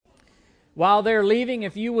While they're leaving,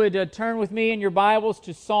 if you would turn with me in your Bibles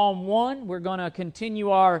to Psalm 1. We're going to continue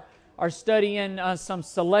our study in some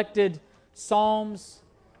selected Psalms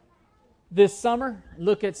this summer.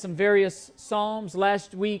 Look at some various Psalms.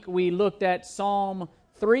 Last week we looked at Psalm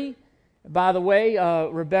 3. By the way,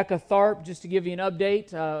 Rebecca Tharp, just to give you an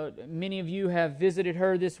update, many of you have visited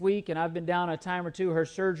her this week, and I've been down a time or two. Her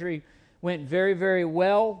surgery went very, very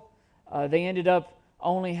well. They ended up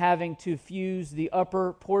only having to fuse the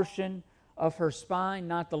upper portion of her spine,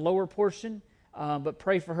 not the lower portion, but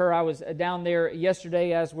pray for her. I was down there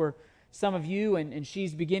yesterday, as were some of you, and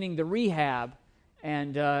she's beginning the rehab,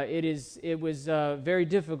 and it was very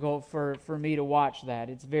difficult for me to watch that.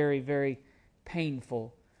 It's very, very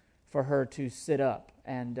painful for her to sit up,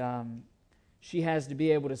 and she has to be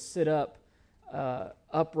able to sit up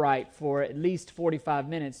upright for at least 45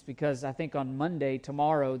 minutes, because I think on Monday,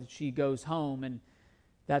 tomorrow, she goes home, and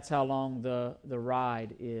that's how long the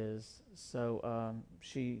ride is. So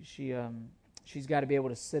she's got to be able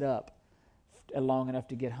to sit up long enough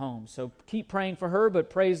to get home. So keep praying for her, but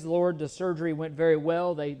praise the Lord, the surgery went very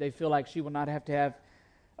well. They feel like she will not have to have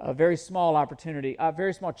a very small opportunity, a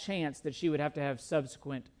very small chance that she would have to have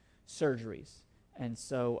subsequent surgeries. And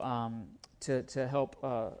so to help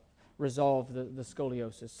resolve the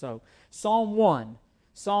scoliosis. So Psalm 1.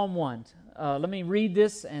 Let me read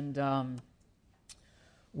this, and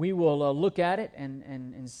we will look at it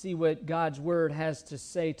and see what God's Word has to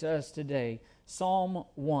say to us today. Psalm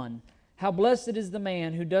 1. How blessed is the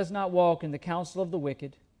man who does not walk in the counsel of the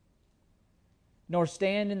wicked, nor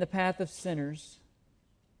stand in the path of sinners,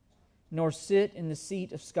 nor sit in the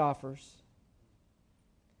seat of scoffers.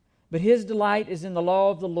 But his delight is in the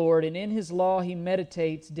law of the Lord, and in his law he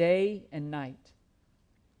meditates day and night.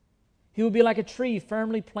 He will be like a tree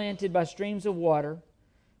firmly planted by streams of water,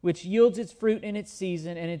 which yields its fruit in its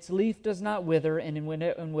season, and its leaf does not wither, and in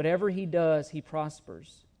whatever he does, he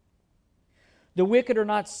prospers. The wicked are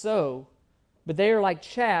not so, but they are like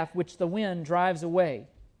chaff which the wind drives away.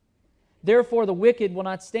 Therefore the wicked will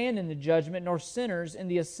not stand in the judgment, nor sinners in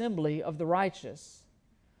the assembly of the righteous.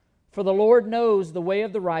 For the Lord knows the way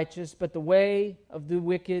of the righteous, but the way of the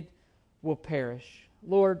wicked will perish.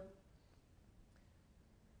 Lord,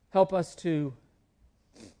 help us to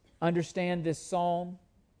understand this psalm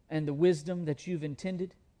and the wisdom that you've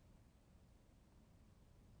intended.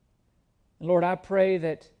 And Lord, I pray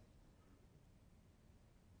that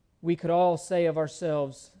we could all say of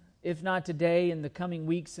ourselves, if not today, in the coming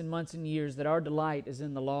weeks and months and years, that our delight is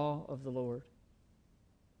in the law of the Lord.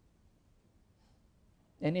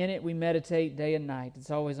 And in it we meditate day and night.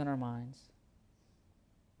 It's always on our minds.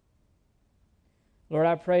 Lord,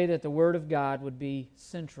 I pray that the Word of God would be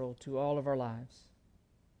central to all of our lives.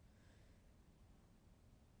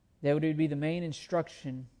 That would be the main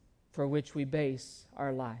instruction for which we base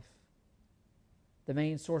our life. The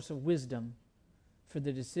main source of wisdom for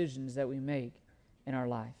the decisions that we make in our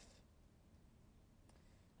life.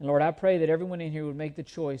 And Lord, I pray that everyone in here would make the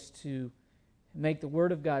choice to make the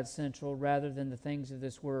Word of God central rather than the things of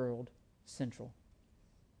this world central.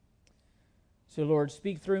 So Lord,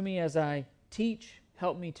 speak through me as I teach.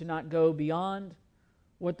 Help me to not go beyond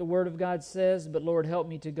what the Word of God says, but Lord, help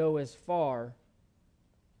me to go as far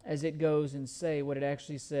as it goes and say what it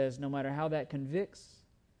actually says, no matter how that convicts,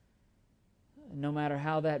 no matter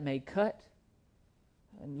how that may cut,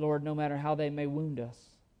 and Lord, no matter how they may wound us.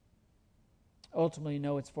 Ultimately,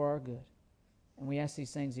 know it's for our good. And we ask these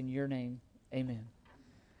things in your name. Amen.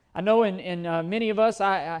 I know in many of us,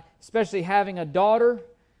 I especially having a daughter,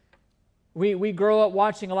 we grow up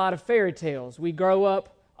watching a lot of fairy tales. We grow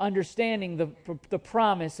up understanding the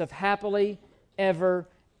promise of happily ever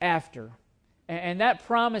after. And that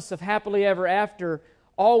promise of happily ever after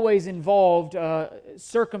always involved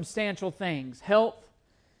circumstantial things, health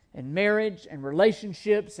and marriage and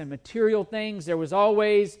relationships and material things. There was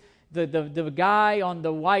always the guy on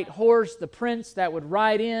the white horse, the prince that would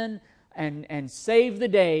ride in and save the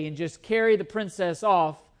day and just carry the princess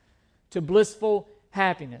off to blissful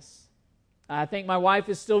happiness. I think my wife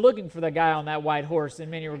is still looking for the guy on that white horse in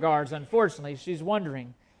many regards. Unfortunately, she's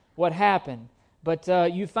wondering what happened. But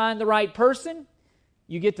you find the right person,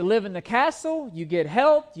 you get to live in the castle, you get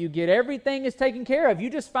health, you get everything is taken care of. You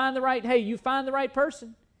just find you find the right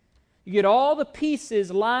person. You get all the pieces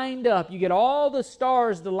lined up. You get all the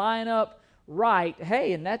stars to line up right.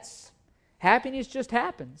 Hey, and that's, happiness just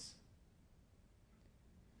happens.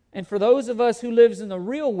 And for those of us who lives in the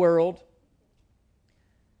real world,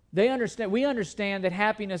 we understand that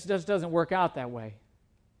happiness just doesn't work out that way.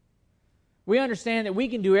 We understand that we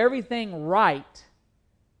can do everything right,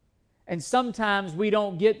 and sometimes we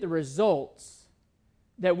don't get the results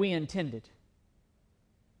that we intended.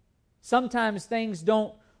 Sometimes things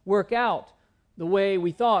don't work out the way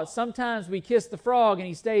we thought. Sometimes we kiss the frog and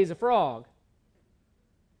he stays a frog.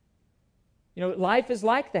 Life is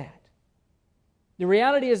like that. The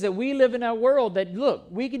reality is that we live in a world that, look,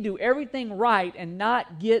 we can do everything right and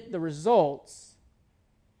not get the results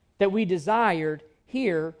that we desired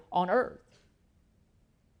here on earth.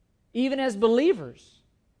 Even as believers,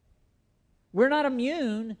 we're not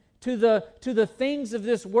immune to the things of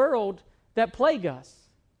this world that plague us.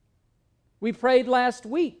 We prayed last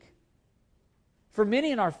week for many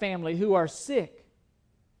in our family who are sick,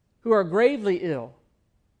 who are gravely ill.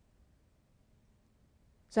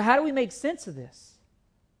 So how do we make sense of this?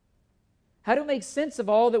 How do we make sense of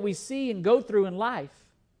all that we see and go through in life?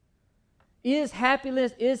 Is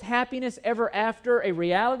happiness ever after a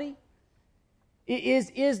reality?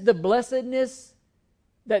 Is the blessedness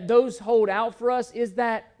that those hold out for us, is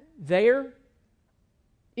that there?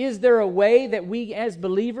 Is there a way that we as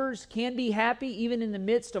believers can be happy even in the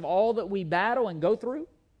midst of all that we battle and go through?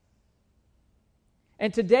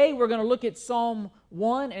 And today we're going to look at Psalm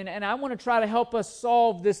 1, and I want to try to help us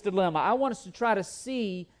solve this dilemma. I want us to try to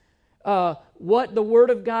see what the Word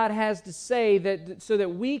of God has to say, so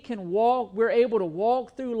that we can walk, we're able to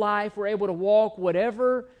walk through life, we're able to walk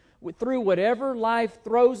through whatever life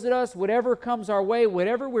throws at us, whatever comes our way,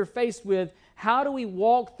 whatever we're faced with. How do we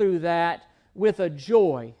walk through that with a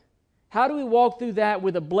joy? How do we walk through that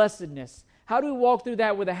with a blessedness? How do we walk through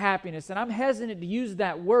that with a happiness? And I'm hesitant to use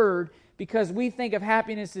that word because we think of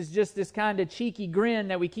happiness as just this kind of cheeky grin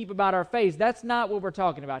that we keep about our face. That's not what we're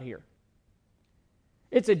talking about here.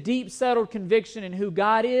 It's a deep settled conviction in who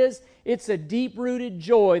God is. It's a deep-rooted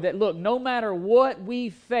joy that, look, no matter what we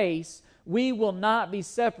face, we will not be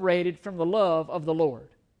separated from the love of the Lord.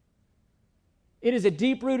 It is a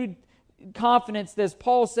deep-rooted confidence, as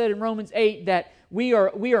Paul said in Romans 8, that we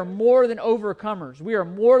are more than overcomers. We are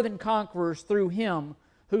more than conquerors through Him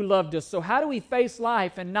who loved us. So how do we face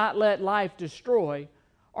life and not let life destroy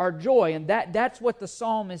our joy? And that's what the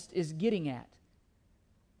psalmist is getting at.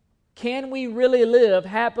 Can we really live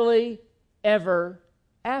happily ever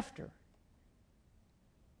after?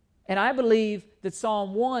 And I believe that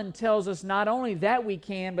Psalm 1 tells us not only that we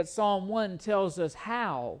can, but Psalm 1 tells us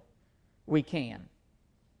how we can.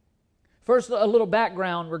 First, a little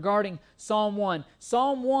background regarding Psalm 1.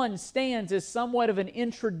 Psalm 1 stands as somewhat of an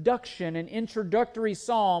introduction, an introductory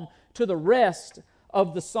psalm to the rest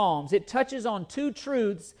of the Psalms. It touches on two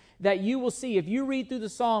truths that you will see. If you read through the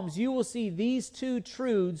Psalms, you will see these two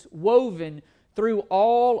truths woven through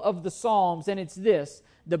all of the Psalms, and it's this: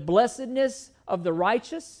 the blessedness of the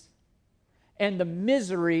righteous and the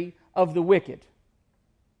misery of the wicked.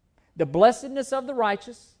 The blessedness of the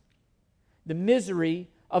righteous, the misery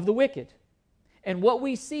of the wicked. And what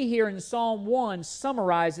we see here in Psalm 1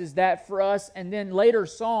 summarizes that for us, and then later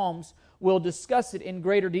Psalms will discuss it in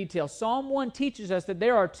greater detail. Psalm 1 teaches us that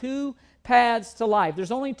there are two paths to life.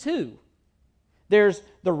 There's only two. There's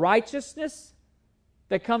the righteousness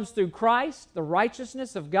that comes through Christ, the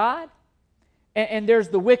righteousness of God, and there's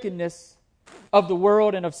the wickedness of the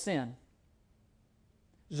world and of sin.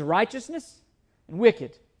 There's righteousness and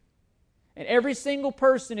wicked. And every single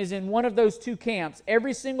person is in one of those two camps.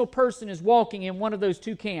 Every single person is walking in one of those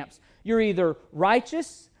two camps. You're either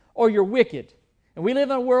righteous or you're wicked. And we live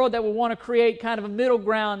in a world that will want to create kind of a middle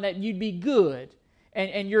ground that you'd be good.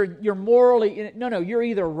 And you're morally... No, you're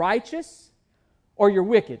either righteous or you're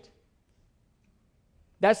wicked.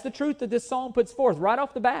 That's the truth that this psalm puts forth right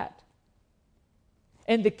off the bat.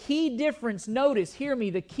 And the key difference, notice, hear me,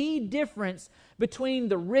 the key difference between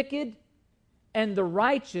the wicked and the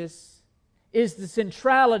righteous is the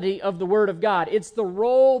centrality of the Word of God. It's the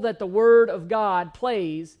role that the Word of God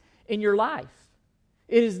plays in your life.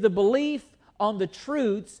 It is the belief on the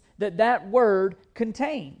truths that Word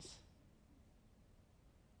contains.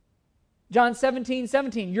 John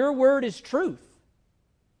 17:17, your Word is truth.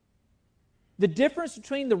 The difference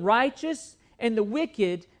between the righteous and the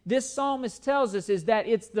wicked, this psalmist tells us, is that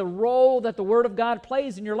it's the role that the Word of God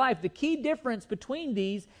plays in your life. The key difference between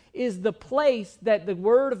these is the place that the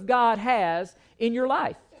Word of God has in your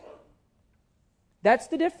life. That's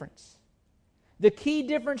the difference. The key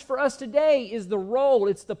difference for us today is the role,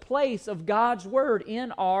 it's the place of God's Word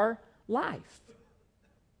in our life.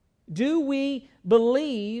 Do we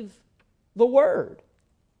believe the Word?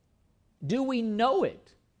 Do we know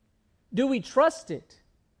it? Do we trust it?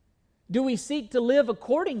 Do we seek to live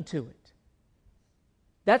according to it?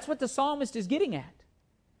 That's what the psalmist is getting at.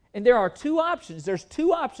 And there are two options. There's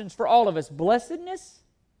two options for all of us: blessedness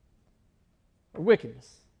or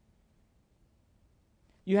wickedness.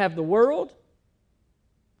 You have the world,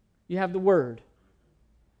 you have the Word.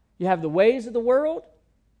 You have the ways of the world,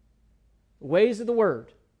 The ways of the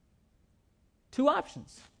Word. Two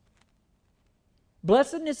options.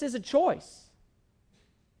 Blessedness is a choice.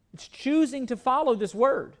 It's choosing to follow this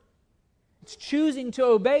Word. It's choosing to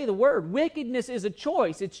obey the Word. Wickedness is a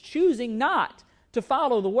choice. It's choosing not to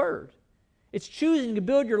follow the Word. It's choosing to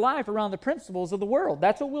build your life around the principles of the world.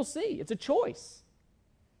 That's what we'll see. It's a choice.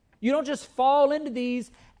 You don't just fall into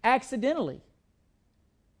these accidentally.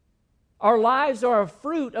 Our lives are a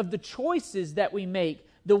fruit of the choices that we make,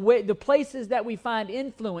 the places that we find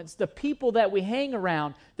influence, the people that we hang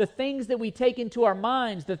around, the things that we take into our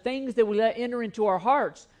minds, the things that we let enter into our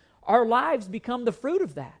hearts. Our lives become the fruit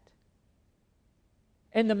of that.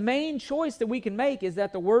 And the main choice that we can make is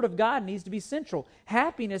that the Word of God needs to be central.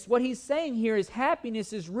 Happiness, what he's saying here is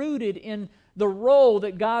happiness is rooted in the role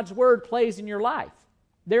that God's Word plays in your life.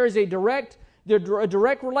 There is a direct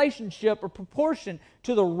relationship or proportion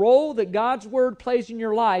to the role that God's Word plays in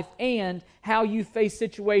your life and how you face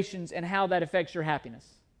situations and how that affects your happiness.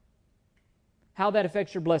 How that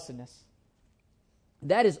affects your blessedness.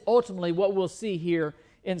 That is ultimately what we'll see here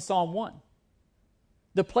in Psalm 1.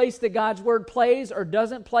 The place that God's Word plays or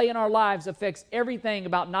doesn't play in our lives affects everything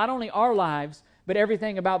about not only our lives, but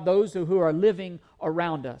everything about those who are living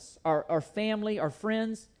around us, our family, our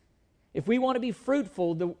friends. If we want to be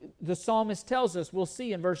fruitful, the psalmist tells us, we'll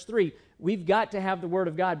see in verse 3, we've got to have the Word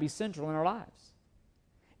of God be central in our lives.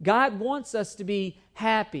 God wants us to be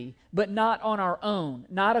happy, but not on our own,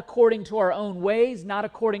 not according to our own ways, not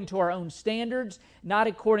according to our own standards, not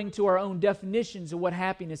according to our own definitions of what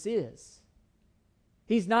happiness is.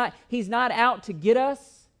 He's not out to get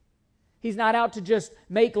us. He's not out to just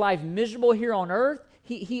make life miserable here on earth.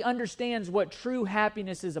 He understands what true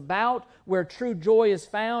happiness is about, where true joy is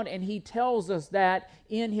found, and He tells us that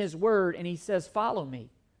in His Word, and He says, follow me.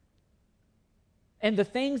 And the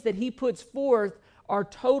things that He puts forth are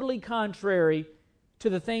totally contrary to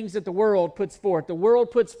the things that the world puts forth. The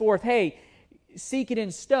world puts forth, hey, seek it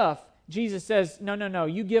in stuff. Jesus says, no,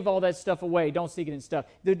 you give all that stuff away. Don't seek it in stuff.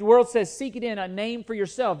 The world says, seek it in a name for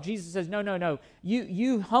yourself. Jesus says, no.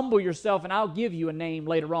 You humble yourself and I'll give you a name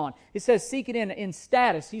later on. It says, seek it in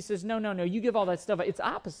status. He says, no, you give all that stuff. It's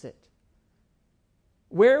opposite.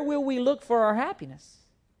 Where will we look for our happiness?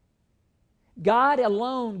 God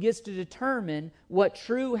alone gets to determine what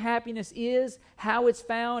true happiness is, how it's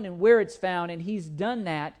found, and where it's found, and He's done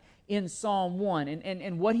that in Psalm 1.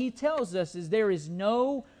 And what He tells us is there is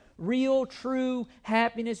no real, true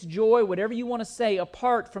happiness, joy, whatever you want to say,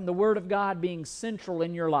 apart from the Word of God being central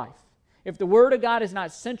in your life. If the Word of God is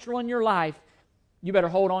not central in your life, you better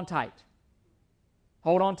hold on tight.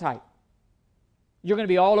 Hold on tight. You're going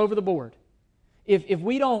to be all over the board. If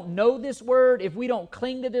we don't know this Word, if we don't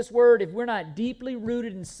cling to this Word, if we're not deeply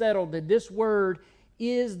rooted and settled that this Word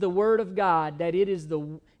is the Word of God, that it is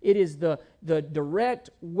the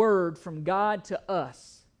direct Word from God to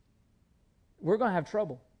us, we're going to have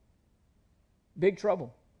trouble. Big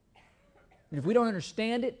trouble. And if we don't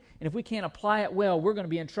understand it, and if we can't apply it well, we're going to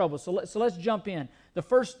be in trouble. So let's jump in. The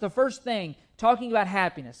first thing, talking about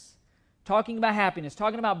happiness, talking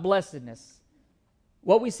about blessedness.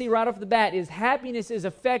 What we see right off the bat is happiness is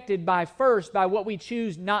affected by what we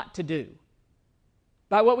choose not to do.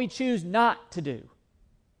 By what we choose not to do.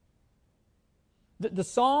 The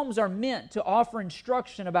Psalms are meant to offer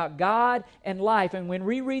instruction about God and life. And when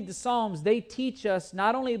we read the Psalms, they teach us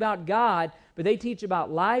not only about God, but they teach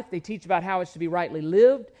about life. They teach about how it's to be rightly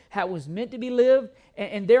lived, how it was meant to be lived.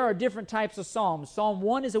 And there are different types of Psalms. Psalm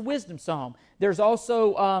 1 is a wisdom psalm. There's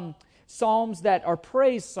also Psalms that are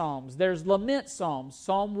praise Psalms. There's lament Psalms.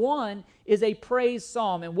 Psalm 1 is a praise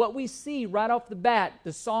psalm. And what we see right off the bat,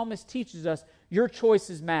 the psalmist teaches us, your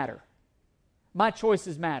choices matter. My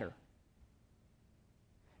choices matter.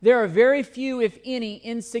 There are very few, if any,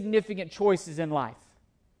 insignificant choices in life.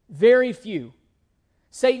 Very few.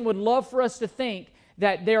 Satan would love for us to think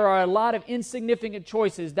that there are a lot of insignificant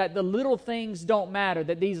choices, that the little things don't matter,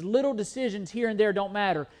 that these little decisions here and there don't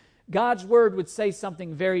matter. God's Word would say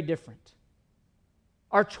something very different.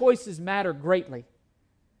 Our choices matter greatly.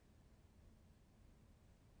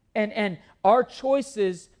 And our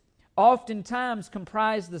choices oftentimes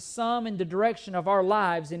comprise the sum and the direction of our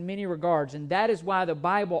lives in many regards. And that is why the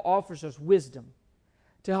Bible offers us wisdom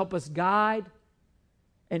to help us guide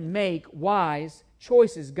and make wise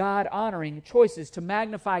choices, God-honoring choices, to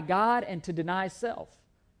magnify God and to deny self.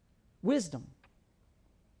 Wisdom.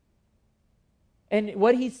 And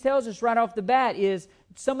what he tells us right off the bat is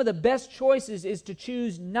some of the best choices is to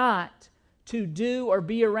choose not to do or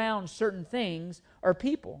be around certain things or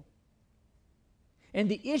people. And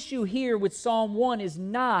the issue here with Psalm 1 is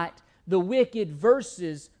not the wicked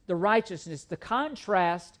versus the righteousness. The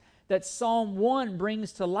contrast that Psalm 1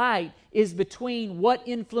 brings to light is between what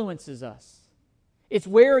influences us. It's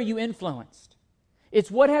where are you influenced? It's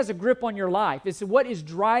what has a grip on your life. It's what is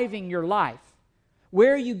driving your life.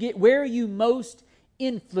 Where are you most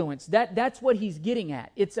influenced? That's what he's getting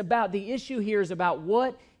at. It's about, the issue here is about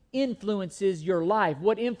what influences your life,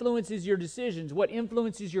 what influences your decisions, what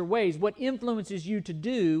influences your ways, what influences you to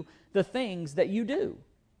do the things that you do.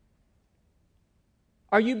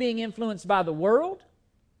 Are you being influenced by the world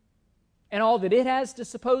and all that it has to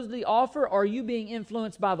supposedly offer, or are you being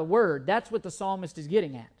influenced by the Word? That's what the psalmist is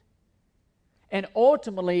getting at. And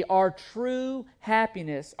ultimately, our true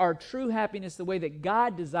happiness, the way that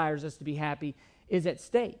God desires us to be happy, is at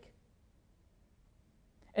stake.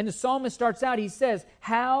 And the psalmist starts out, he says,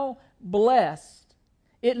 how blessed.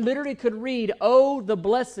 It literally could read, oh, the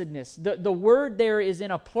blessedness. The word there is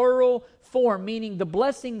in a plural form, meaning the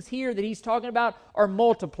blessings here that he's talking about are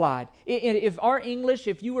multiplied. If our English,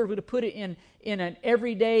 if you were to put it in an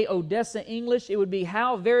everyday Odessa English, it would be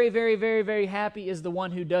how very, very, very, very happy is the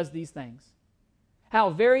one who does these things. How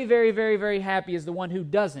very, very, very, very happy is the one who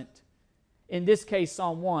doesn't. In this case,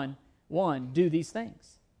 Psalm 1, do these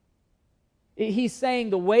things. He's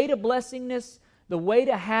saying the way to blessingness, the way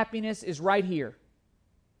to happiness is right here.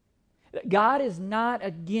 God is not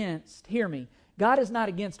against, hear me, God is not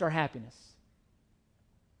against our happiness.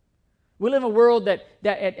 We live in a world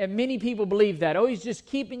that many people believe that. Oh, He's just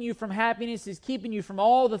keeping you from happiness. He's keeping you from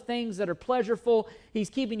all the things that are pleasureful. He's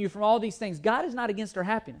keeping you from all these things. God is not against our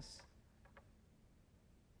happiness.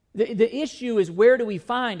 The issue is, where do we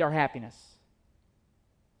find our happiness?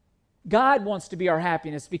 God wants to be our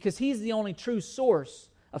happiness because He's the only true source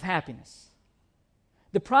of happiness.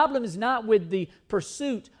 The problem is not with the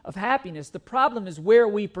pursuit of happiness. The problem is where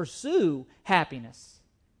we pursue happiness.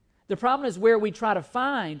 The problem is where we try to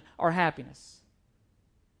find our happiness.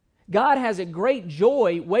 God has a great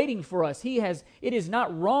joy waiting for us. It is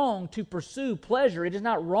not wrong to pursue pleasure. It is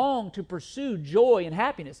not wrong to pursue joy and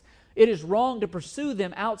happiness. It is wrong to pursue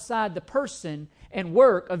them outside the person and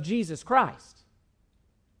work of Jesus Christ.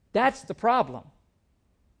 That's the problem.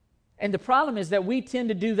 And the problem is that we tend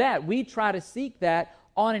to do that. We try to seek that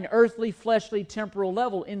on an earthly, fleshly, temporal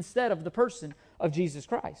level instead of the person of Jesus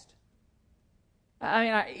Christ.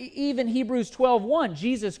 Even Hebrews 12:1,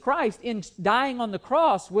 Jesus Christ, in dying on the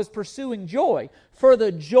cross, was pursuing joy. For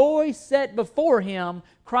the joy set before Him,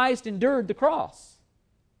 Christ endured the cross.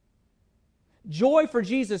 Joy for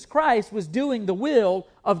Jesus Christ was doing the will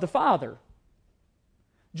of the Father.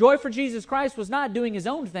 Joy for Jesus Christ was not doing His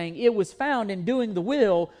own thing. It was found in doing the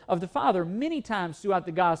will of the Father. Many times throughout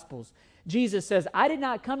the Gospels, Jesus says, I did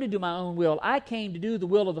not come to do my own will. I came to do the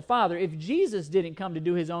will of the Father. If Jesus didn't come to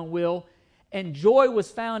do His own will, and joy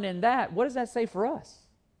was found in that, what does that say for us?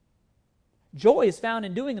 Joy is found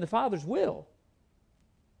in doing the Father's will.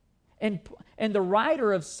 And the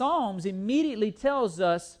writer of Psalms immediately tells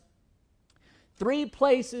us 3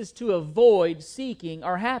 places to avoid seeking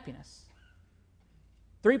our happiness.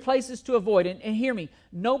 3 places to avoid. And hear me,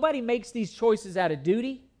 nobody makes these choices out of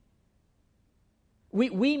duty.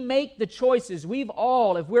 We make the choices. We've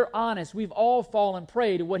all, if we're honest, we've all fallen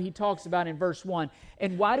prey to what he talks about in verse 1.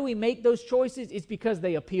 And why do we make those choices? It's because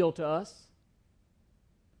they appeal to us.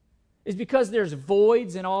 It's because there's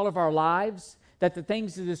voids in all of our lives that the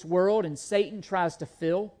things of this world and Satan tries to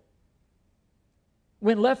fill.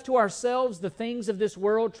 When left to ourselves, the things of this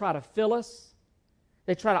world try to fill us.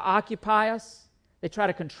 They try to occupy us. They try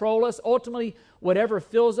to control us. Ultimately, whatever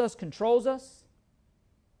fills us controls us.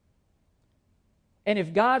 And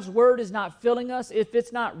if God's Word is not filling us, if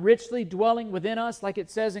it's not richly dwelling within us, like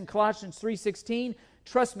it says in Colossians 3:16,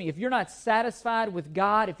 trust me, if you're not satisfied with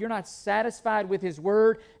God, if you're not satisfied with His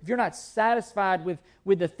Word, if you're not satisfied with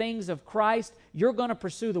the things of Christ, you're going to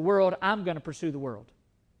pursue the world. I'm going to pursue the world.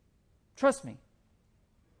 Trust me.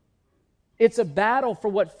 It's a battle for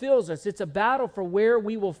what fills us. It's a battle for where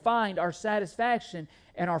we will find our satisfaction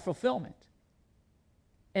and our fulfillment.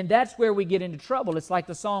 And that's where we get into trouble. It's like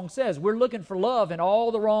the song says, we're looking for love in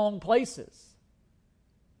all the wrong places.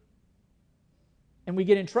 And we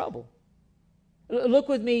get in trouble. Look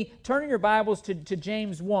with me, turn in your Bibles to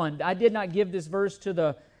James 1. I did not give this verse to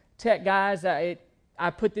the tech guys. I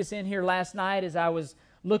put this in here last night as I was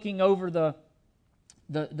looking over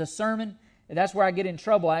the sermon. And that's where I get in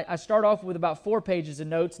trouble. I start off with about 4 pages of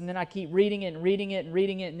notes, and then I keep reading it and reading it and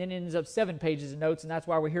reading it, and then it ends up 7 pages of notes, and that's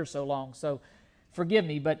why we're here so long. So forgive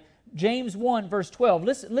me, but James 1, verse 12,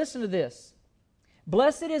 listen to this.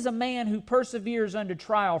 Blessed is a man who perseveres under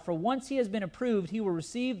trial, for once he has been approved, he will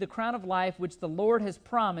receive the crown of life which the Lord has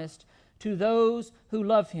promised to those who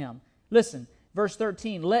love Him. Listen, verse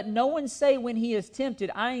 13, let no one say when he is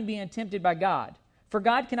tempted, I am being tempted by God. For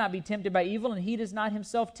God cannot be tempted by evil, and He does not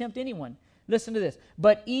Himself tempt anyone. Listen to this.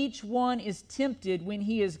 But each one is tempted when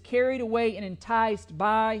he is carried away and enticed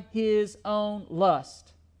by his own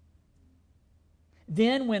lust.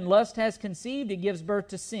 Then when lust has conceived, it gives birth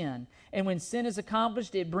to sin. And when sin is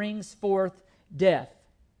accomplished, it brings forth death.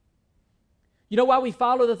 You know why we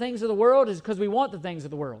follow the things of the world? Is because we want the things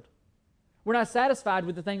of the world. We're not satisfied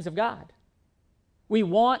with the things of God. We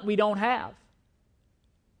want, we don't have.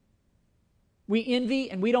 We envy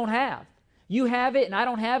and we don't have. You have it and I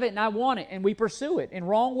don't have it and I want it, and we pursue it in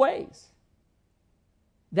wrong ways.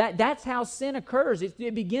 That's how sin occurs.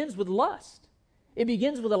 It begins with lust. It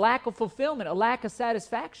begins with a lack of fulfillment, a lack of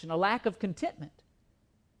satisfaction, a lack of contentment.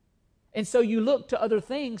 And so you look to other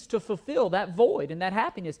things to fulfill that void and that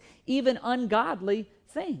happiness, even ungodly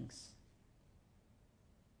things.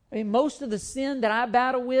 I mean, most of the sin that I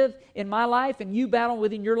battle with in my life and you battle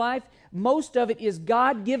with in your life, most of it is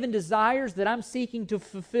God-given desires that I'm seeking to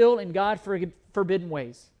fulfill in God-forbidden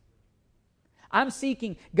ways. I'm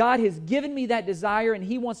seeking, God has given me that desire and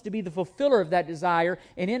He wants to be the fulfiller of that desire,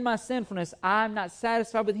 and in my sinfulness, I'm not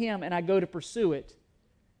satisfied with Him and I go to pursue it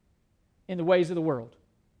in the ways of the world.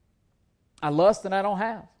 I lust and I don't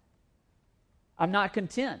have. I'm not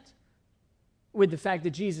content with the fact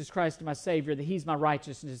that Jesus Christ is my Savior, that He's my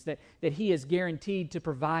righteousness, that He is guaranteed to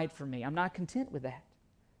provide for me. I'm not content with that.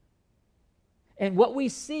 And what we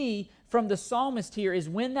see from the psalmist here is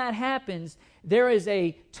when that happens, there is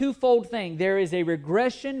a twofold thing. There is a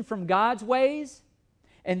regression from God's ways,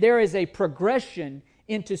 and there is a progression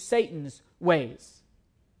into Satan's ways.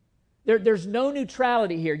 There's no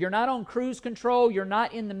neutrality here. You're not on cruise control. You're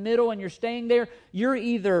not in the middle and you're staying there.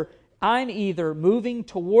 I'm either moving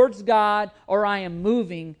towards God or I am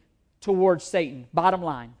moving towards Satan. Bottom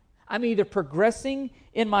line. I'm either progressing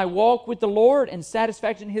in my walk with the Lord and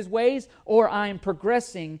satisfaction in His ways, or I'm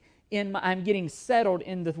progressing I'm getting settled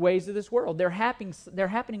in the ways of this world. They're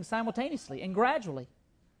happening simultaneously and gradually.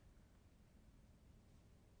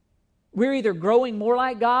 We're either growing more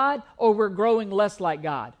like God or we're growing less like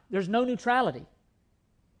God. There's no neutrality.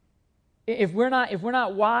 If we're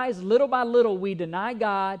not wise, little by little we deny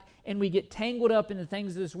God and we get tangled up in the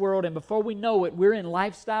things of this world, and before we know it, we're in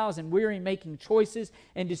lifestyles and we're in making choices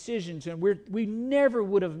and decisions, and we never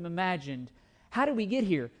would have imagined, how did we get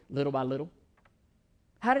here? Little by little.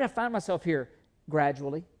 How did I find myself here?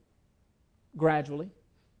 Gradually. Gradually.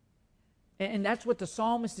 And that's what the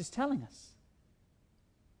psalmist is telling us.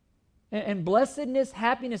 And blessedness,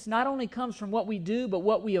 happiness not only comes from what we do, but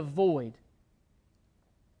what we avoid.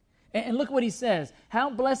 And look what he says. How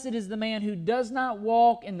blessed is the man who does not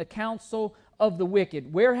walk in the counsel of the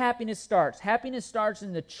wicked. Where happiness starts. Happiness starts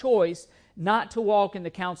in the choice not to walk in the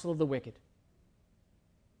counsel of the wicked.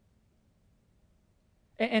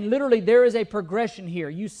 And literally there is a progression here.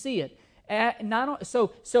 You see it.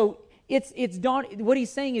 What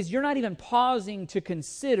he's saying is you're not even pausing to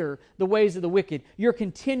consider the ways of the wicked. You're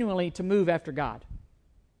continually to move after God.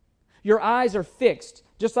 Your eyes are fixed.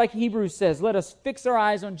 Just like Hebrews says, let us fix our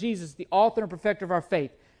eyes on Jesus, the author and perfecter of our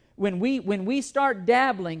faith. When we start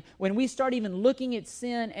dabbling, when we start even looking at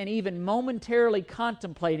sin and even momentarily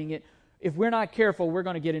contemplating it, if we're not careful, we're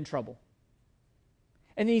going to get in trouble.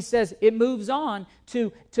 And then he says it moves on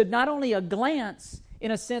to not only a glance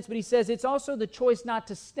in a sense, but he says it's also the choice not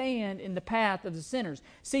to stand in the path of the sinners.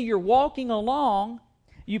 See, you're walking along,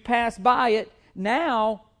 you pass by it,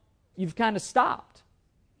 now you've kind of stopped.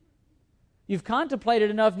 You've contemplated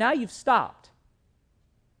enough, now you've stopped.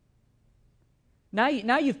 Now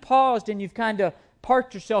you've paused and you've kind of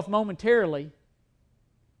parked yourself momentarily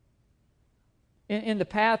in the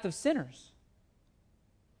path of sinners.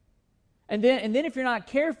 And then if you're not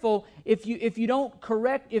careful, if you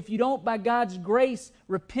don't by God's grace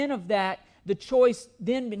repent of that, the choice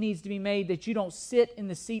then needs to be made that you don't sit in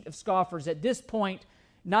the seat of scoffers. At this point,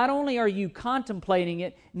 not only are you contemplating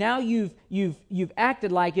it, now you've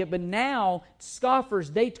acted like it, but now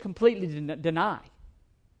scoffers, they completely deny.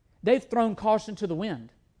 They've thrown caution to the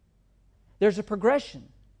wind. There's a progression.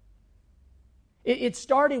 It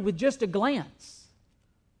started with just a glance.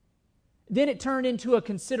 Then it turned into a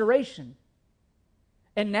consideration.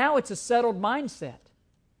 And now it's a settled mindset.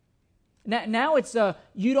 Now it's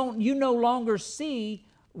you no longer see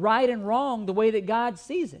right and wrong the way that God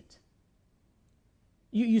sees it.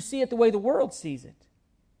 You see it the way the world sees it.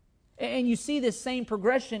 And you see this same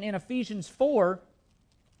progression in Ephesians 4,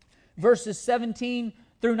 verses 17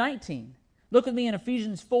 through 19. Look with me in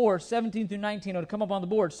Ephesians 4, 17 through 19. It'll come up on the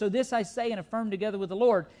board. So this I say and affirm together with the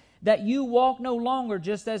Lord, that you walk no longer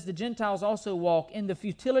just as the Gentiles also walk, in the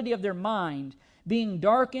futility of their mind, being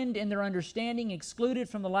darkened in their understanding, excluded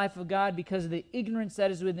from the life of God because of the ignorance that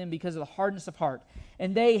is with them, because of the hardness of heart.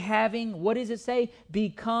 And they having, what does it say?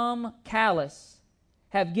 Become callous,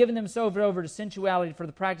 have given themselves over to sensuality for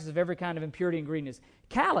the practice of every kind of impurity and greediness.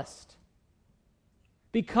 Calloused.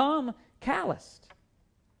 Become calloused.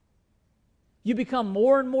 You become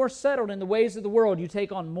more and more settled in the ways of the world. You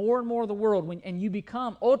take on more and more of the world, and you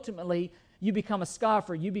become, ultimately, you become a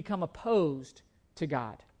scoffer. You become opposed to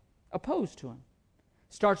God. Opposed to Him.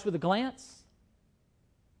 Starts with a glance.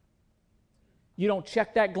 You don't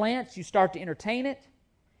check that glance. You start to entertain it.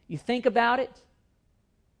 You think about it.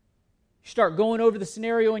 You start going over the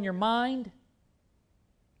scenario in your mind.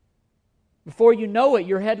 Before you know it,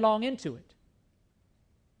 you're headlong into it.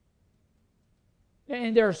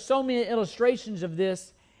 And there are so many illustrations of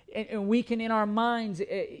this, and we can, in our minds,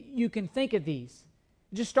 you can think of these.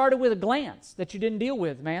 It just started with a glance that you didn't deal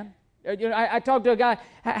with, man. I talked to a guy,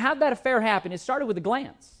 how'd that affair happen? It started with a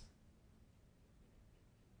glance.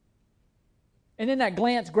 And then that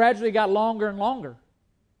glance gradually got longer and longer.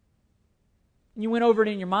 And you went over it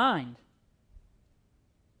in your mind.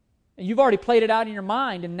 And you've already played it out in your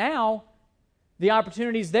mind, and now the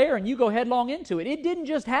opportunity's there, and you go headlong into it. It didn't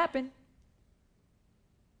just happen.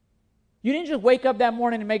 You didn't just wake up that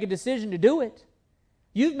morning and make a decision to do it.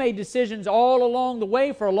 You've made decisions all along the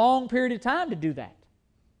way for a long period of time to do that.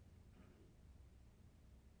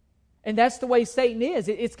 And that's the way Satan is.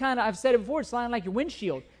 It's kind of, I've said it before, it's like your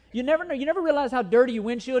windshield. You never know, you never realize how dirty your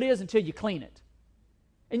windshield is until you clean it.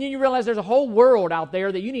 And then you realize there's a whole world out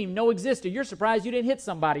there that you didn't even know existed. You're surprised you didn't hit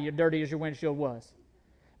somebody as dirty as your windshield was.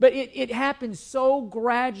 But it happens so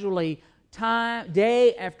gradually,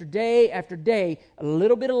 day after day after day. A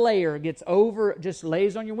little bit of layer gets over, just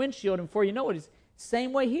lays on your windshield, and before you know it, it's the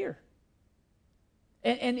same way here.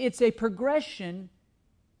 And it's a progression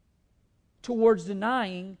towards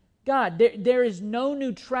denying God. There is no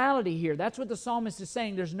neutrality here. That's what the psalmist is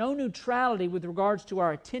saying. There's no neutrality with regards to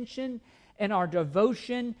our attention and our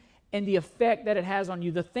devotion and the effect that it has on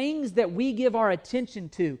you. The things that we give our attention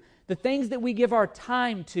to, the things that we give our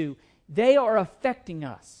time to, they are affecting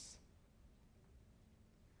us.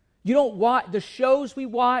 You don't watch the shows we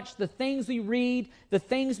watch, the things we read, the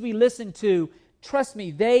things we listen to. Trust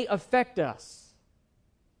me, they affect us.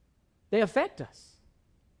 They affect us.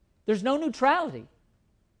 There's no neutrality.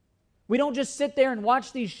 We don't just sit there and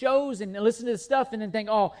watch these shows and listen to this stuff and then think,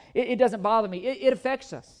 oh, it doesn't bother me. It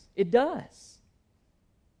affects us. It does.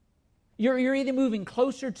 You're either moving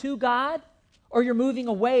closer to God or you're moving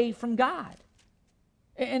away from God.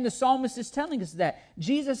 And the psalmist is telling us that.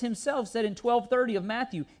 Jesus himself said in 12:30 of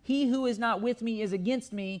Matthew, "He who is not with me is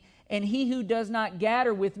against me, and he who does not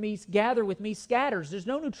gather with me scatters." There's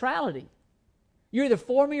no neutrality. You're either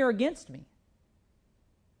for me or against me.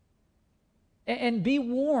 And be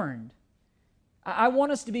warned. I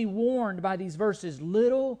want us to be warned by these verses.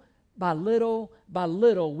 Little by little by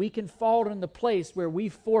little, we can fall in the place where we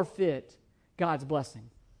forfeit God's blessing.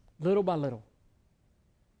 Little by little.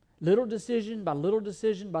 Little decision by little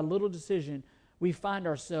decision by little decision, we find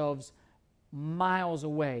ourselves miles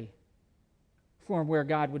away from where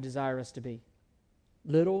God would desire us to be.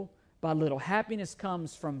 Little by little. Happiness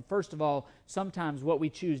comes from, first of all, sometimes what we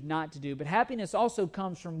choose not to do, but happiness also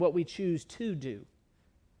comes from what we choose to do.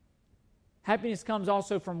 Happiness comes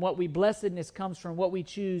also from blessedness comes from what we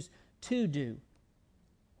choose to do.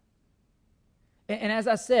 And as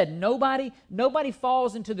I said, nobody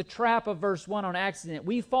falls into the trap of verse 1 on accident.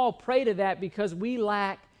 We fall prey to that because we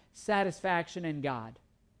lack satisfaction in God.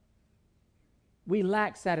 We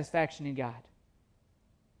lack satisfaction in God.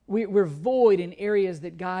 We're void in areas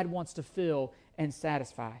that God wants to fill and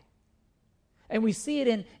satisfy. And we see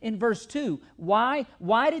it in verse 2. Why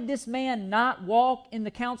did this man not walk in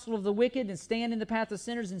the counsel of the wicked and stand in the path of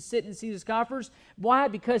sinners and sit and see the scoffers? Why?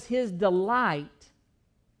 Because his delight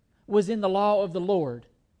was in the law of the Lord.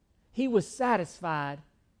 He was satisfied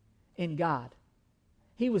in God.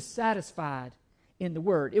 He was satisfied in the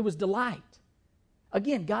Word. It was delight.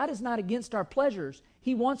 Again, God is not against our pleasures.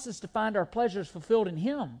 He wants us to find our pleasures fulfilled in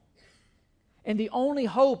Him. And the only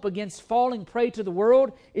hope against falling prey to the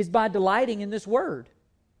world is by delighting in this Word.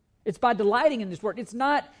 It's by delighting in this Word. It's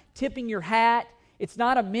not tipping your hat. It's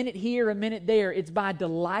not a minute here, a minute there. It's by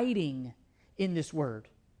delighting in this Word.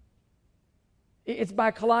 It's by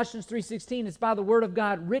Colossians 3:16. It's by the Word of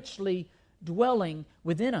God richly dwelling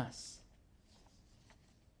within us.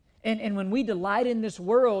 And when we delight in this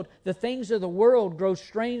world, the things of the world grow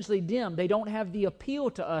strangely dim. They don't have the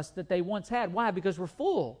appeal to us that they once had. Why? Because we're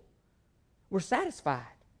full. We're satisfied.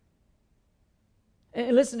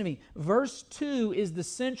 And listen to me. Verse 2 is the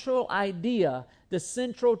central idea, the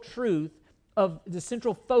central truth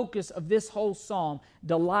focus of this whole psalm.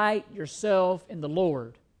 Delight yourself in the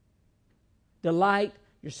Lord. Delight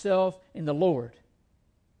yourself in the Lord.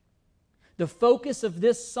 The focus of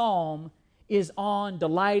this psalm is on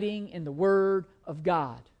delighting in the Word of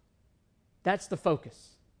God. That's the focus.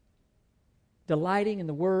 Delighting in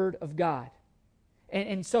the Word of God.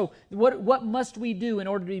 And so, what must we do in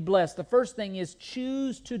order to be blessed? The first thing is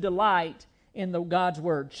choose to delight in God's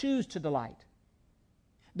Word. Choose to delight.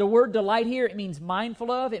 The word delight here, it means mindful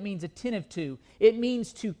of, it means attentive to. It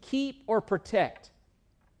means to keep or protect.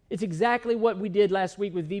 It's exactly what we did last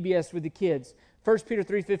week with VBS with the kids. 1 Peter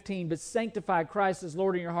 3:15, but sanctify Christ as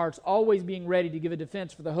Lord in your hearts, always being ready to give a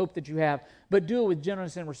defense for the hope that you have, but do it with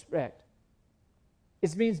gentleness and respect.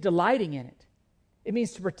 It means delighting in it. It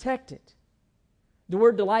means to protect it. The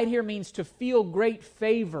word delight here means to feel great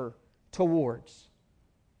favor towards.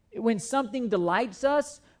 When something delights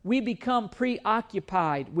us, we become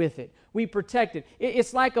preoccupied with it. We protect it.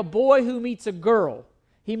 It's like a boy who meets a girl.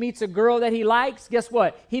 He meets a girl that he likes. Guess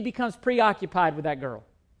what? He becomes preoccupied with that girl.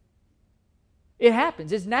 It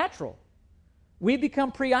happens. It's natural. We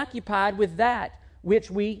become preoccupied with that which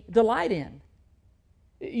we delight in.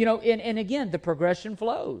 And again, the progression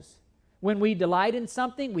flows. When we delight in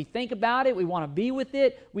something, we think about it, we want to be with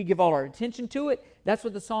it, we give all our attention to it. That's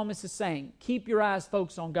what the psalmist is saying. Keep your eyes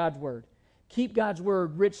focused on God's Word. Keep God's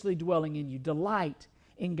Word richly dwelling in you. Delight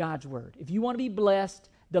in God's Word. If you want to be blessed,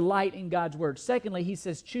 delight in God's Word. Secondly, he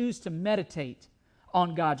says, choose to meditate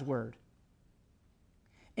on God's Word.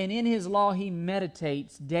 And in His law, he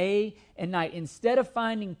meditates day and night. Instead of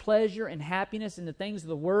finding pleasure and happiness in the things of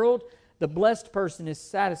the world, the blessed person is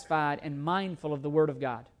satisfied and mindful of the Word of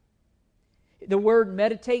God. The word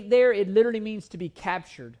meditate there, it literally means to be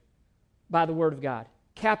captured by the Word of God.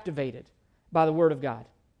 Captivated by the Word of God.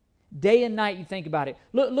 Day and night you think about it.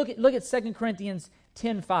 Look at 2 Corinthians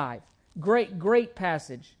 10:5. Great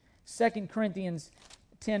passage. 2 Corinthians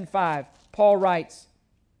 10:5. Paul writes,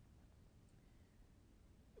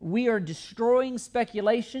 we are destroying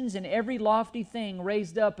speculations and every lofty thing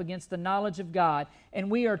raised up against the knowledge of God,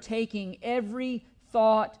 and we are taking every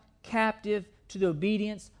thought captive to the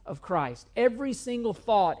obedience of Christ. Every single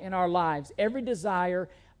thought in our lives, every desire,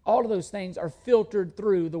 all of those things are filtered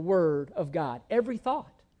through the Word of God. Every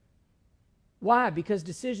thought. Why? Because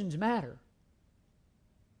decisions matter.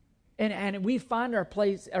 And we find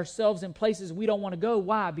ourselves in places we don't want to go.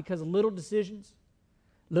 Why? Because of little decisions,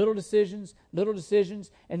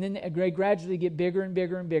 and then they gradually get bigger and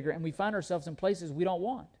bigger and bigger, and we find ourselves in places we don't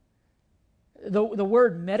want. The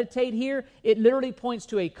word meditate here, it literally points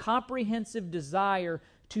to a comprehensive desire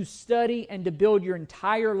to study and to build your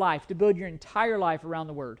entire life, around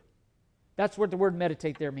the Word. That's what the word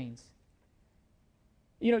meditate there means.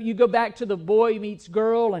 You go back to the boy meets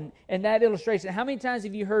girl and that illustration. How many times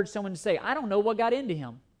have you heard someone say, I don't know what got into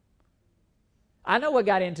him? I know what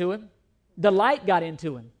got into him. Delight got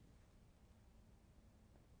into him.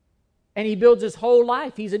 And he builds his whole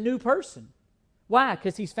life. He's a new person. Why?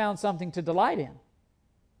 Because he's found something to delight in.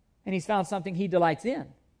 And he's found something he delights in.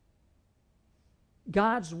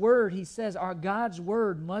 God's Word, he says, God's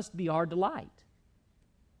Word must be our delight.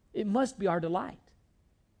 It must be our delight.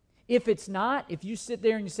 If it's not, if you sit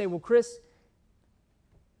there and you say, well, Chris,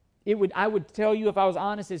 I would tell you if I was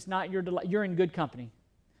honest, it's not your delight. You're in good company.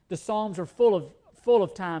 The Psalms are full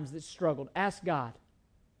of times that struggled. Ask God.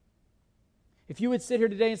 If you would sit here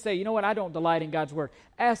today and say, you know what, I don't delight in God's Word,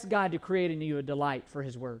 ask God to create in you a delight for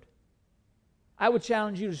His Word. I would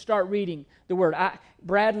challenge you to start reading the Word.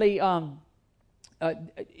 Bradley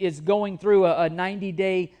is going through a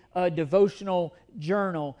 90-day devotional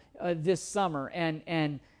journal this summer,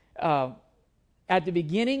 and at the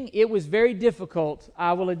beginning, it was very difficult,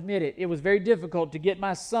 I will admit it. It was very difficult to get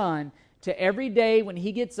my son to every day when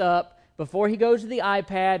he gets up, before he goes to the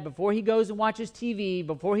iPad, before he goes and watches TV,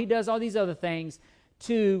 before he does all these other things,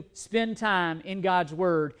 to spend time in God's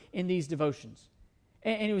Word in these devotions.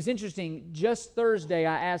 And it was interesting. Just Thursday,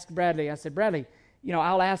 I asked Bradley, I said, Bradley,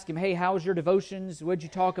 I'll ask him, hey, how was your devotions? What'd you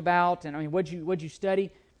talk about? And what'd you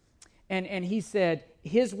study? And he said,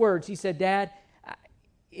 his words, he said, Dad,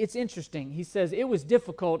 it's interesting. He says, it was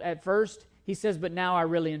difficult at first. He says, but now I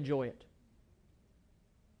really enjoy it.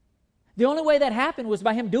 The only way that happened was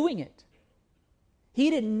by him doing it. He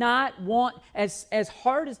did not want as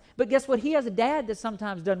hard as, but guess what? He has a dad that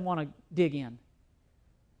sometimes doesn't want to dig in.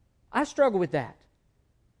 I struggle with that.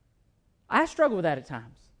 At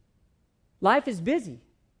times. Life is busy.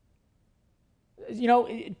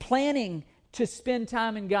 Planning to spend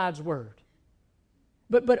time in God's Word.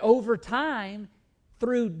 But over time,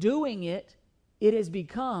 through doing it, it has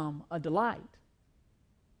become a delight.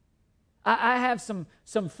 I have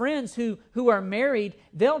some friends who are married.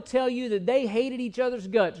 They'll tell you that they hated each other's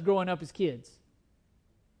guts growing up as kids.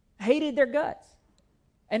 Hated their guts.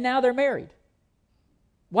 And now they're married.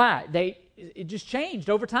 Why? It just changed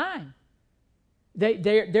over time.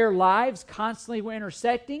 Their lives constantly were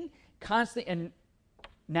intersecting, and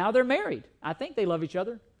now they're married. I think they love each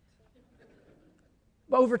other.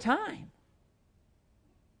 But over time.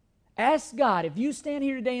 Ask God, if you stand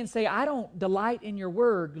here today and say, I don't delight in your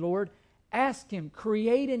word, Lord, ask Him,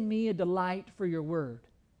 create in me a delight for your word.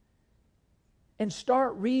 And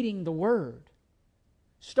start reading the word.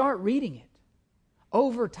 Start reading it.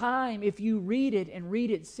 Over time, if you read it and read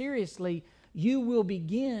it seriously, you will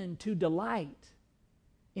begin to delight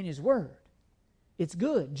in His word. It's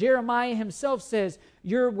good. Jeremiah himself says,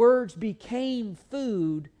 your words became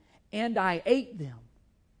food and I ate them.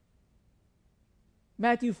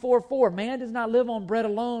 Matthew 4:4, man does not live on bread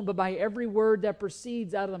alone, but by every word that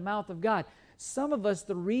proceeds out of the mouth of God. Some of us,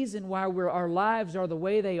 the reason why our lives are the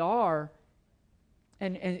way they are,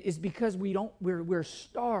 and is because we're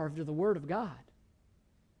starved of the Word of God.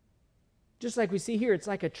 Just like we see here, it's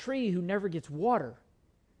like a tree who never gets water.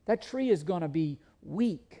 That tree is going to be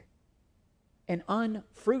weak and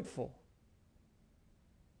unfruitful.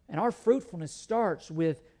 And our fruitfulness starts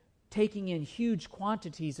with taking in huge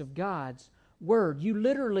quantities of God's Word. You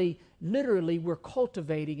literally we're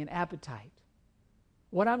cultivating an appetite.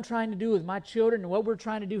 What I'm trying to do with my children and what we're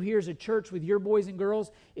trying to do here as a church with your boys and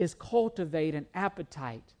girls is cultivate an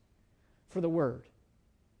appetite for the Word.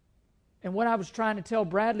 And what I was trying to tell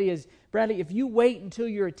Bradley is, Bradley, if you wait until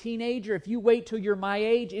you're a teenager, if you wait till you're my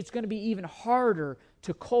age, it's going to be even harder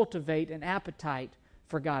to cultivate an appetite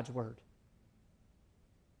for God's Word.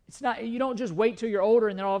 It's not, you don't just wait till you're older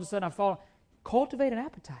and then all of a sudden I fall. Cultivate an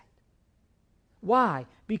appetite. Why?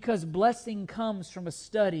 Because blessing comes from a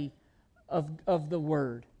study of the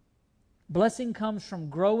Word. Blessing comes from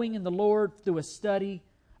growing in the Lord through a study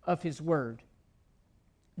of His Word.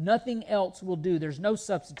 Nothing else will do. There's no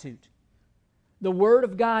substitute. The Word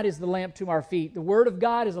of God is the lamp to our feet. The Word of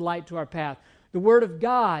God is a light to our path. The Word of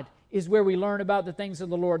God is where we learn about the things of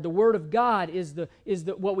the Lord. The Word of God is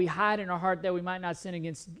what we hide in our heart that we might not sin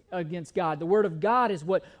against God. The Word of God is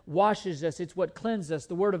what washes us. It's what cleanses us.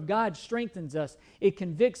 The Word of God strengthens us. It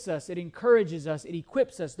convicts us. It encourages us. It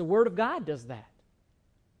equips us. The Word of God does that.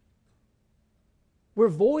 We're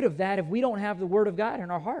void of that if we don't have the Word of God in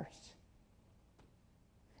our hearts.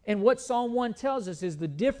 And what Psalm 1 tells us is the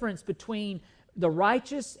difference between the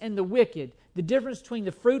righteous and the wicked, the difference between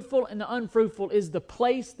the fruitful and the unfruitful is the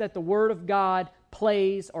place that the Word of God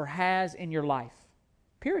plays or has in your life.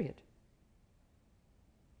 Period.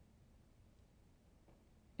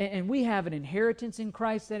 And we have an inheritance in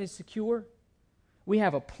Christ that is secure. We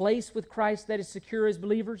have a place with Christ that is secure as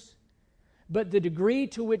believers. But the degree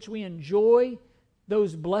to which we enjoy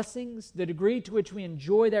those blessings, the degree to which we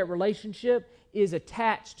enjoy that relationship is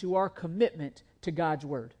attached to our commitment to God's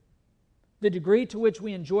Word. The degree to which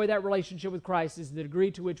we enjoy that relationship with Christ is the degree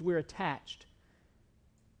to which we're attached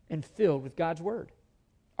and filled with God's Word.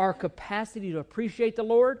 Our capacity to appreciate the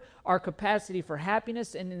Lord, our capacity for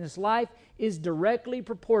happiness and in this life is directly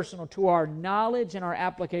proportional to our knowledge and our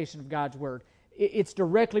application of God's Word. It's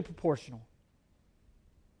directly proportional.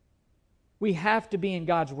 We have to be in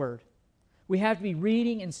God's Word. We have to be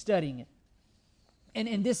reading and studying it.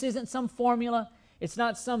 And this isn't some formula. It's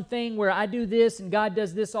not something where I do this and God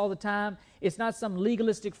does this all the time. It's not some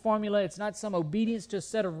legalistic formula. It's not some obedience to a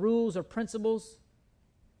set of rules or principles.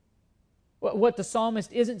 What the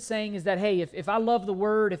psalmist isn't saying is that, hey, if I love the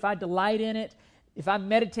Word, if I delight in it, if I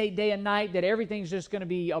meditate day and night, that everything's just going to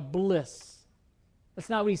be a bliss. That's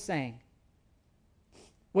not what he's saying.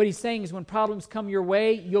 What he's saying is when problems come your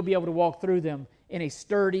way, you'll be able to walk through them in a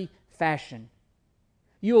sturdy fashion.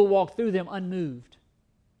 You will walk through them unmoved.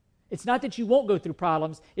 It's not that you won't go through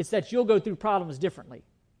problems, it's that you'll go through problems differently.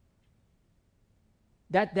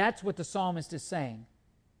 That's what the psalmist is saying.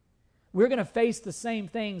 We're going to face the same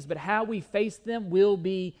things, but how we face them will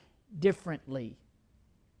be differently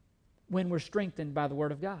when we're strengthened by the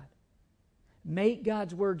Word of God. Make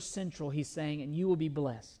God's Word central, he's saying, and you will be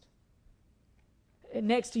blessed. And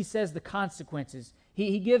next he says the consequences.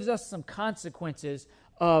 He gives us some consequences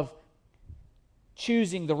of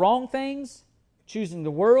choosing the wrong things, choosing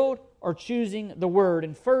the world, or choosing the Word.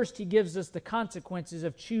 And first he gives us the consequences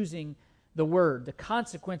of choosing the Word, the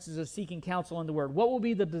consequences of seeking counsel in the Word. What will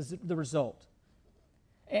be the result?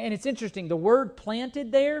 And it's interesting, the word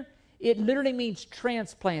planted there, it literally means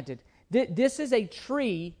transplanted. This is a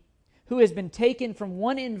tree who has been taken from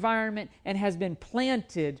one environment and has been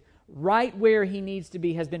planted right where he needs to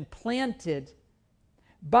be, has been planted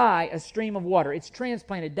by a stream of water. It's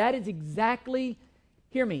transplanted. That is exactly,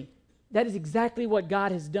 hear me, that is exactly what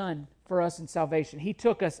God has done for us in salvation. He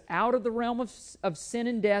took us out of the realm of sin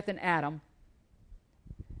and death in Adam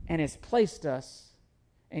and has placed us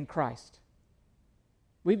in Christ.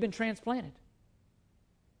 We've been transplanted.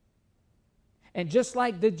 And just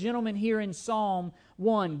like the gentleman here in Psalm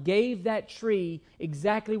 1 gave that tree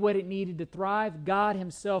exactly what it needed to thrive, God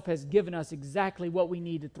Himself has given us exactly what we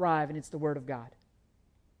need to thrive, and it's the Word of God.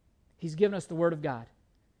 He's given us the Word of God.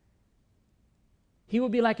 He will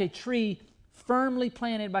be like a tree firmly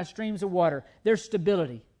planted by streams of water. There's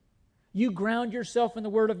stability. You ground yourself in the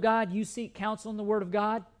Word of God. You seek counsel in the Word of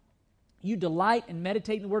God. You delight and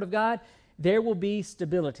meditate in the Word of God. There will be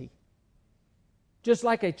stability. Just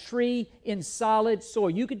like a tree in solid soil.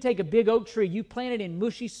 You could take a big oak tree, you plant it in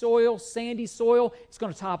mushy soil, sandy soil, it's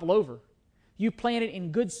going to topple over. You plant it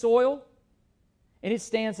in good soil, and it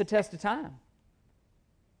stands the test of time.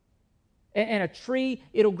 And a tree,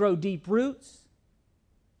 it'll grow deep roots.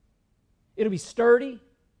 It'll be sturdy.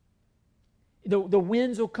 The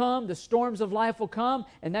winds will come, the storms of life will come,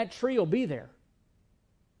 and that tree will be there.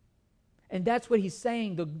 And that's what he's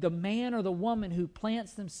saying. The man or the woman who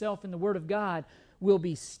plants themselves in the Word of God will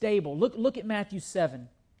be stable. Look at Matthew 7.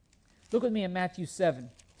 Look with me in Matthew 7.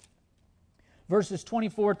 Verses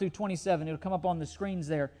 24 through 27. It'll come up on the screens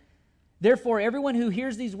there. Therefore, everyone who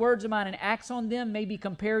hears these words of mine and acts on them may be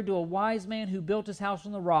compared to a wise man who built his house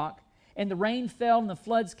on the rock. And the rain fell, and the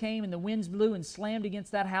floods came, and the winds blew and slammed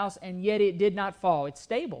against that house, and yet it did not fall. It's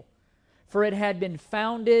stable, for it had been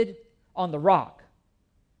founded on the rock.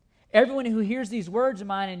 Everyone who hears these words of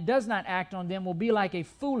mine and does not act on them will be like a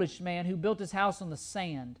foolish man who built his house on the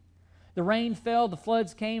sand. The rain fell, the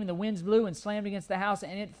floods came, and the winds blew and slammed against the house,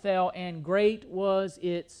 and it fell, and great was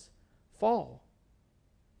its fall.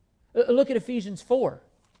 Look at Ephesians 4.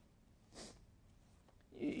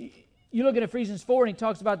 You look at Ephesians 4, and he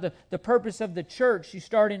talks about the purpose of the church. You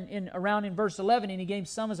start around in verse 11, and he gave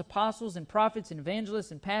some as apostles and prophets and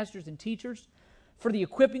evangelists and pastors and teachers for the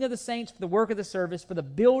equipping of the saints, for the work of the service, for the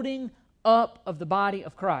building up of the body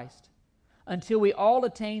of Christ, until we all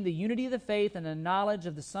attain the unity of the faith and the knowledge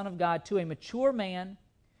of the Son of God, to a mature man,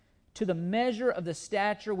 to the measure of the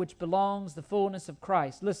stature which belongs the fullness of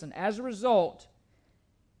Christ. Listen, as a result,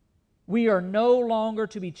 we are no longer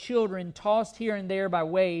to be children tossed here and there by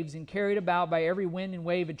waves and carried about by every wind and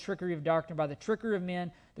wave and trickery of darkness, by the trickery of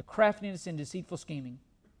men, the craftiness and deceitful scheming.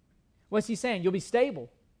 What's he saying? You'll be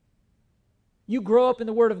stable. You grow up in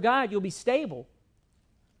the Word of God, you'll be stable.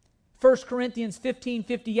 1 Corinthians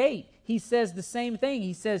 15:58, he says the same thing.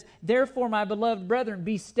 He says, therefore, my beloved brethren,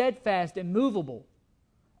 be steadfast, immovable,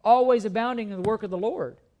 always abounding in the work of the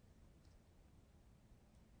Lord.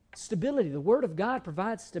 Stability. The Word of God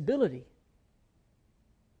provides stability.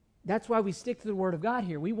 That's why we stick to the Word of God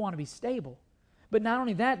here. We want to be stable. But not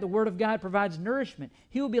only that, the Word of God provides nourishment.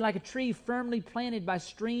 He will be like a tree firmly planted by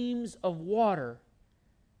streams of water.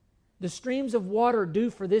 The streams of water do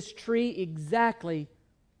for this tree exactly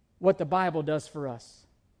what the Bible does for us.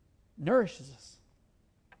 Nourishes us.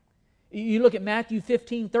 You look at Matthew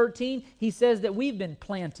 15:13, he says that we've been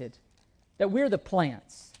planted, that we're the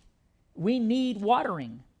plants. We need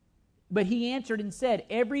watering. But he answered and said,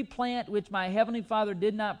 every plant which my heavenly Father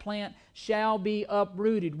did not plant shall be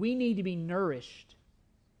uprooted. We need to be nourished.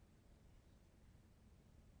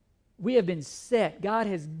 We have been set. God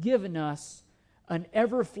has given us an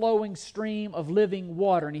ever-flowing stream of living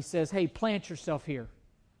water. And he says, hey, plant yourself here.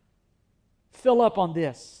 Fill up on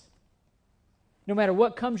this. No matter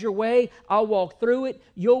what comes your way, I'll walk through it,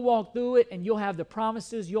 you'll walk through it, and you'll have the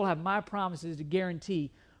promises, you'll have my promises to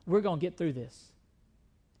guarantee we're going to get through this.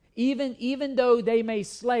 Even though they may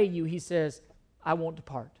slay you, he says, I won't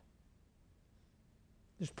depart.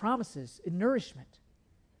 There's promises and nourishment.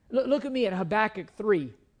 Look at me at Habakkuk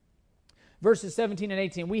 3, verses 17 and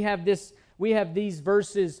 18. We have these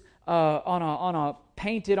verses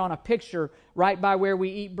painted on a picture right by where we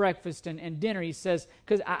eat breakfast and dinner. He says,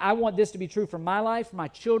 because I want this to be true for my life, for my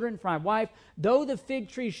children, for my wife. Though the fig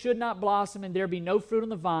tree should not blossom and there be no fruit on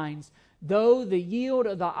the vines, though the yield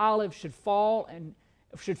of the olive should fail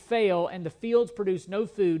and the fields produce no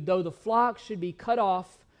food, though the flock should be cut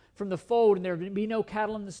off from the fold and there be no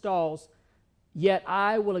cattle in the stalls, yet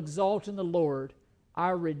I will exalt in the Lord. I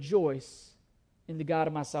rejoice in the God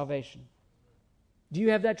of my salvation. Do you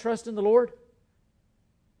have that trust in the Lord?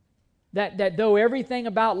 That though everything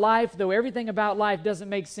about life doesn't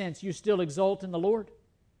make sense, you still exult in the Lord?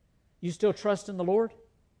 You still trust in the Lord?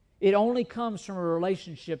 It only comes from a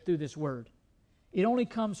relationship through this Word. It only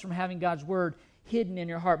comes from having God's Word hidden in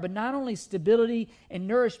your heart. But not only stability and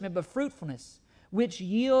nourishment, but fruitfulness. which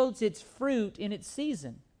yields its fruit in its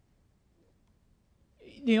season.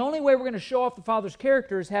 The only way we're going to show off the Father's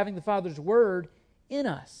character is having the Father's Word in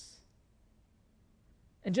us.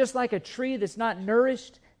 And just like a tree that's not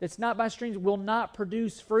nourished, that's not by streams, will not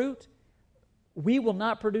produce fruit, we will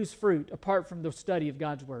not produce fruit apart from the study of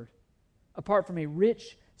God's Word, apart from a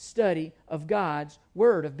rich study of God's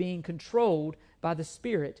Word, of being controlled by the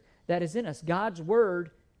Spirit that is in us. God's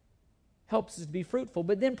Word helps us to be fruitful.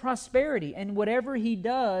 But then prosperity, and whatever He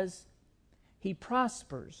does, He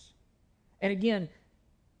prospers. And again,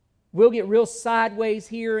 we'll get real sideways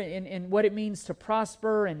here in what it means to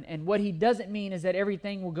prosper, and what He doesn't mean is that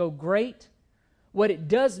everything will go great. What it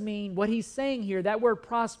does mean, what He's saying here, that word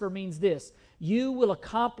prosper means this: you will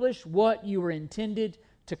accomplish what you were intended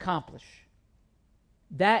to accomplish.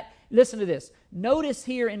 Listen to this. Notice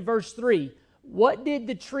here in verse 3, what did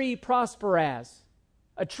the tree prosper as?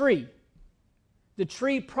 A tree. The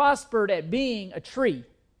tree prospered at being a tree.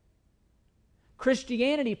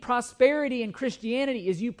 Christianity, prosperity in Christianity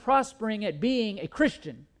is you prospering at being a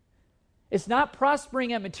Christian. It's not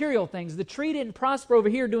prospering at material things. The tree didn't prosper over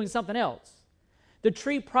here doing something else. The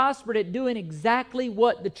tree prospered at doing exactly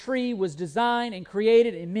what the tree was designed and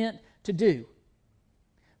created and meant to do.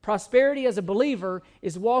 Prosperity as a believer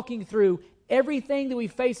is walking through everything that we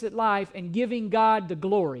face at life and giving God the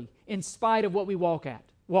glory in spite of what we walk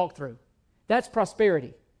through. That's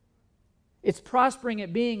prosperity. It's prospering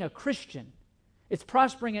at being a Christian. It's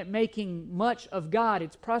prospering at making much of God.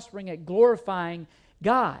 It's prospering at glorifying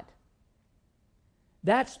God.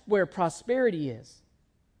 That's where prosperity is.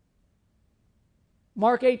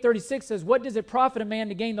 Mark 8:36 says, "What does it profit a man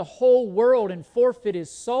to gain the whole world and forfeit his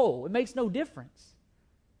soul?" It makes no difference.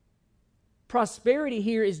 Prosperity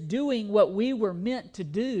here is doing what we were meant to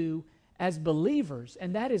do as believers,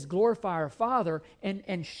 and that is glorify our Father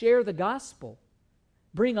and share the gospel.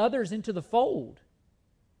 Bring others into the fold.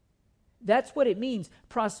 That's what it means.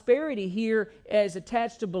 Prosperity here, as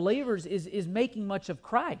attached to believers, is making much of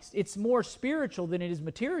Christ. It's more spiritual than it is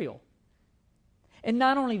material. And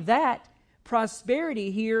not only that,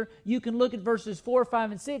 prosperity here, you can look at verses 4,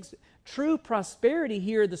 5, and 6. True prosperity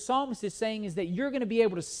here, the psalmist is saying, is that you're going to be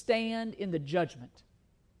able to stand in the judgment.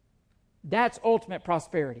 That's ultimate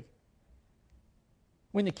prosperity.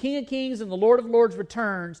 When the King of Kings and the Lord of Lords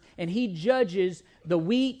returns and He judges the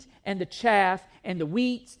wheat and the chaff and the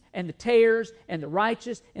wheat and the tares and the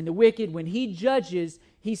righteous and the wicked, when He judges,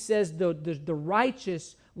 He says the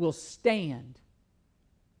righteous will stand.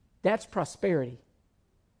 That's prosperity.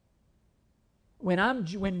 When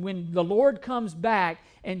the Lord comes back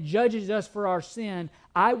and judges us for our sin,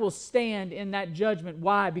 I will stand in that judgment.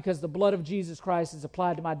 Why? Because the blood of Jesus Christ is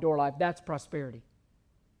applied to my door life. That's prosperity.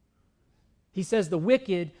 He says the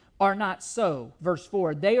wicked are not so. Verse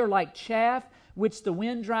 4, "They are like chaff which the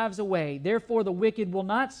wind drives away. Therefore the wicked will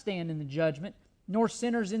not stand in the judgment, nor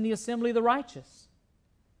sinners in the assembly of the righteous."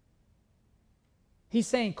 He's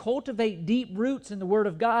saying cultivate deep roots in the Word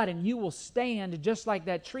of God and you will stand just like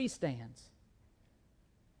that tree stands.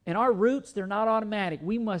 And our roots, they're not automatic.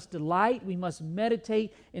 We must delight, we must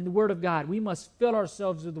meditate in the Word of God. We must fill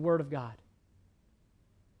ourselves with the Word of God.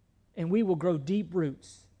 And we will grow deep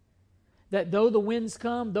roots. That though the winds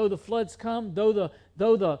come, though the floods come, though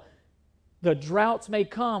the droughts may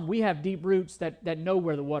come, we have deep roots that know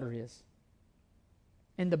where the water is.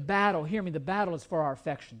 And the battle, hear me, the battle is for our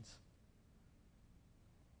affections.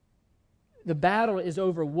 The battle is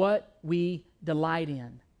over what we delight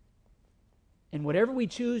in. And whatever we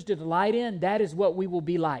choose to delight in, that is what we will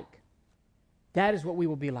be like. That is what we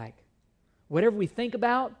will be like. Whatever we think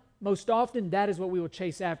about, most often, that is what we will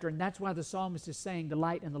chase after. And that's why the psalmist is saying,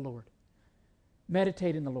 delight in the Lord.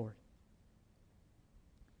 Meditate in the Lord.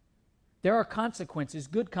 There are consequences,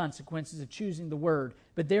 good consequences of choosing the Word.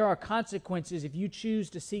 But there are consequences if you choose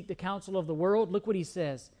to seek the counsel of the world. Look what he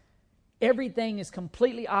says. Everything is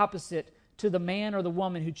completely opposite to the man or the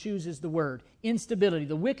woman who chooses the Word. Instability.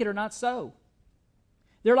 The wicked are not so.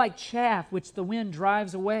 They're like chaff which the wind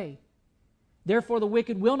drives away. Therefore the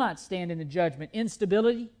wicked will not stand in the judgment.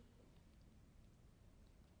 Instability.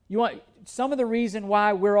 Some of the reason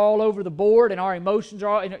why we're all over the board and our emotions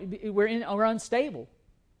are we're unstable.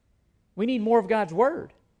 We need more of God's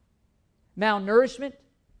Word. Malnourishment.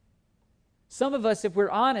 Some of us, if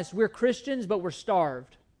we're honest, we're Christians, but we're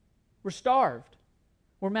starved. We're starved.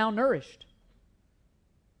 We're malnourished.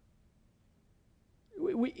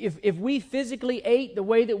 If we physically ate the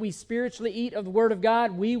way that we spiritually eat of the Word of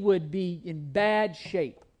God, we would be in bad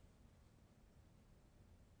shape.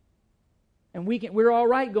 And we're all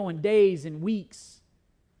right going days and weeks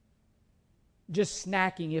just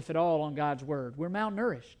snacking, if at all, on God's Word. We're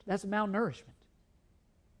malnourished. That's malnourishment.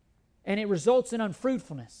 And it results in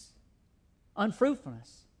unfruitfulness.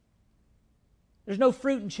 Unfruitfulness. There's no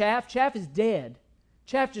fruit in chaff. Chaff is dead.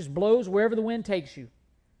 Chaff just blows wherever the wind takes you.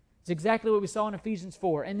 It's exactly what we saw in Ephesians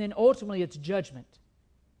 4. And then ultimately it's judgment.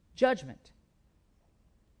 Judgment.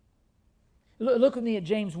 Look with me at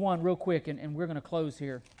James 1 real quick, and we're going to close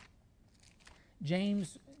here.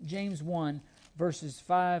 James 1, verses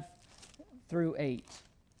 5 through 8.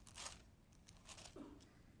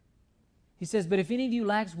 He says, "But if any of you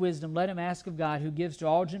lacks wisdom, let him ask of God, who gives to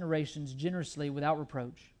all generations generously without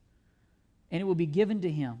reproach, and it will be given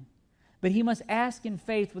to him. But he must ask in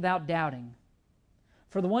faith without doubting.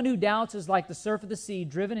 For the one who doubts is like the surf of the sea,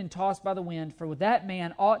 driven and tossed by the wind. For with that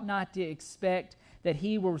man ought not to expect that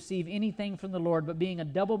he will receive anything from the Lord, but being a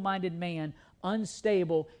double-minded man,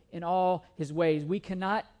 unstable in all his ways." We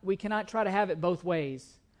cannot try to have it both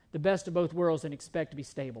ways, the best of both worlds, and expect to be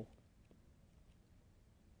stable.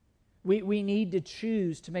 We need to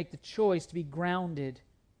choose to make the choice to be grounded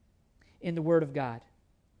in the Word of God.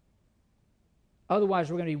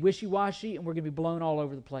 Otherwise, we're going to be wishy-washy and we're going to be blown all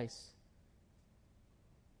over the place.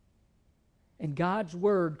 And God's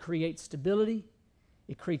Word creates stability,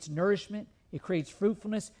 it creates nourishment, it creates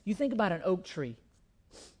fruitfulness. You think about an oak tree.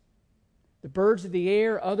 The birds of the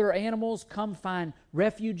air, other animals come find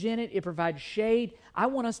refuge in it. It provides shade. I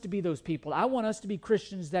want us to be those people. I want us to be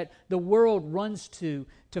Christians that the world runs to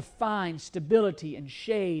find stability and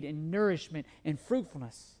shade and nourishment and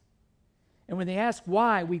fruitfulness. And when they ask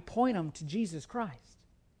why, we point them to Jesus Christ.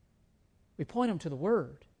 We point them to the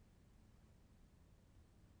Word.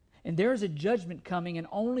 And there is a judgment coming, and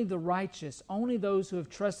only the righteous, only those who have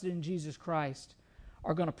trusted in Jesus Christ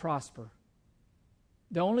are going to prosper.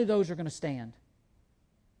 Only those are going to stand.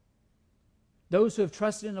 Those who have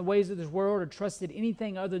trusted in the ways of this world or trusted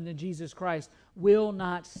anything other than Jesus Christ will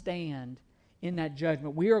not stand in that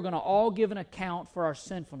judgment. We are going to all give an account for our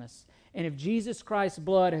sinfulness. And if Jesus Christ's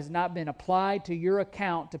blood has not been applied to your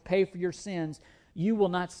account to pay for your sins, you will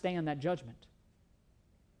not stand that judgment.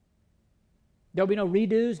 There'll be no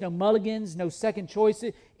redos, no mulligans, no second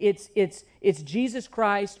choices. It's Jesus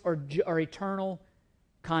Christ or eternal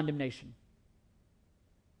condemnation.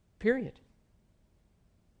 Period.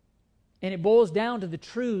 And it boils down to the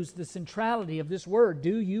truths, the centrality of this word.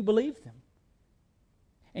 Do you believe them?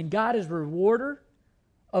 And God is a rewarder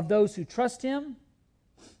of those who trust Him,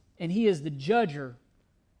 and He is the judger,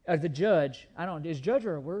 or the judge. Is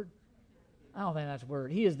judger a word? I don't think that's a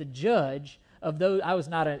word. He is the judge of those. I was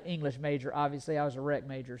not an English major, obviously. I was a rec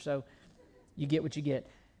major, so you get what you get.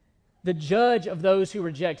 The judge of those who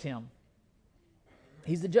reject Him.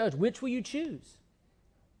 He's the judge. Which will you choose?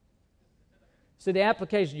 So the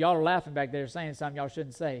application, y'all are laughing back there, saying something y'all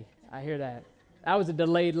shouldn't say. I hear that. That was a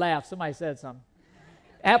delayed laugh. Somebody said something.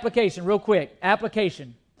 Application, real quick.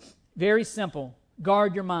 Application. Very simple.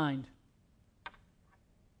 Guard your mind.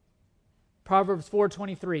 Proverbs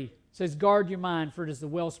 4:23 says, "Guard your mind, for it is the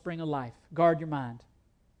wellspring of life." Guard your mind.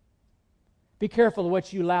 Be careful of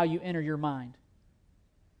what you allow you enter your mind.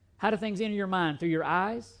 How do things enter your mind? Through your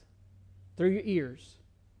eyes? Through your ears?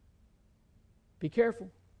 Be careful.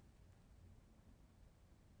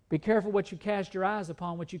 Be careful what you cast your eyes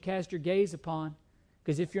upon, what you cast your gaze upon.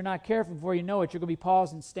 Because if you're not careful, before you know it, you're going to be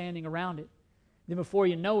pausing, standing around it. Then before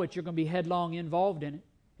you know it, you're going to be headlong involved in it.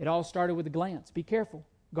 It all started with a glance. Be careful.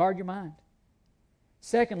 Guard your mind.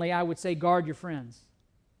 Secondly, I would say guard your friends.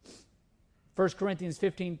 1 Corinthians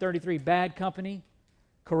 15:33, "Bad company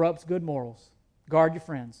corrupts good morals." Guard your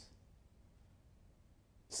friends.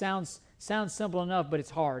 Sounds simple enough, but it's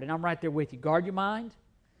hard, and I'm right there with you. Guard your mind.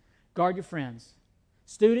 Guard your friends.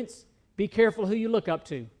 Students, be careful who you look up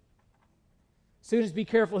to. Students, be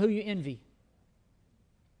careful who you envy.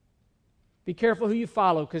 Be careful who you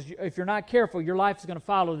follow, because if you're not careful, your life is going to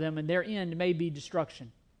follow them, and their end may be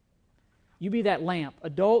destruction. You be that lamp.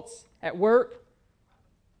 Adults at work,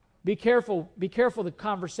 be careful. Be careful the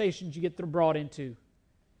conversations you get brought into.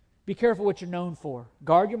 Be careful what you're known for.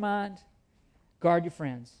 Guard your mind. Guard your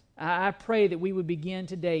friends. I pray that we would begin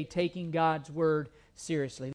today taking God's Word seriously.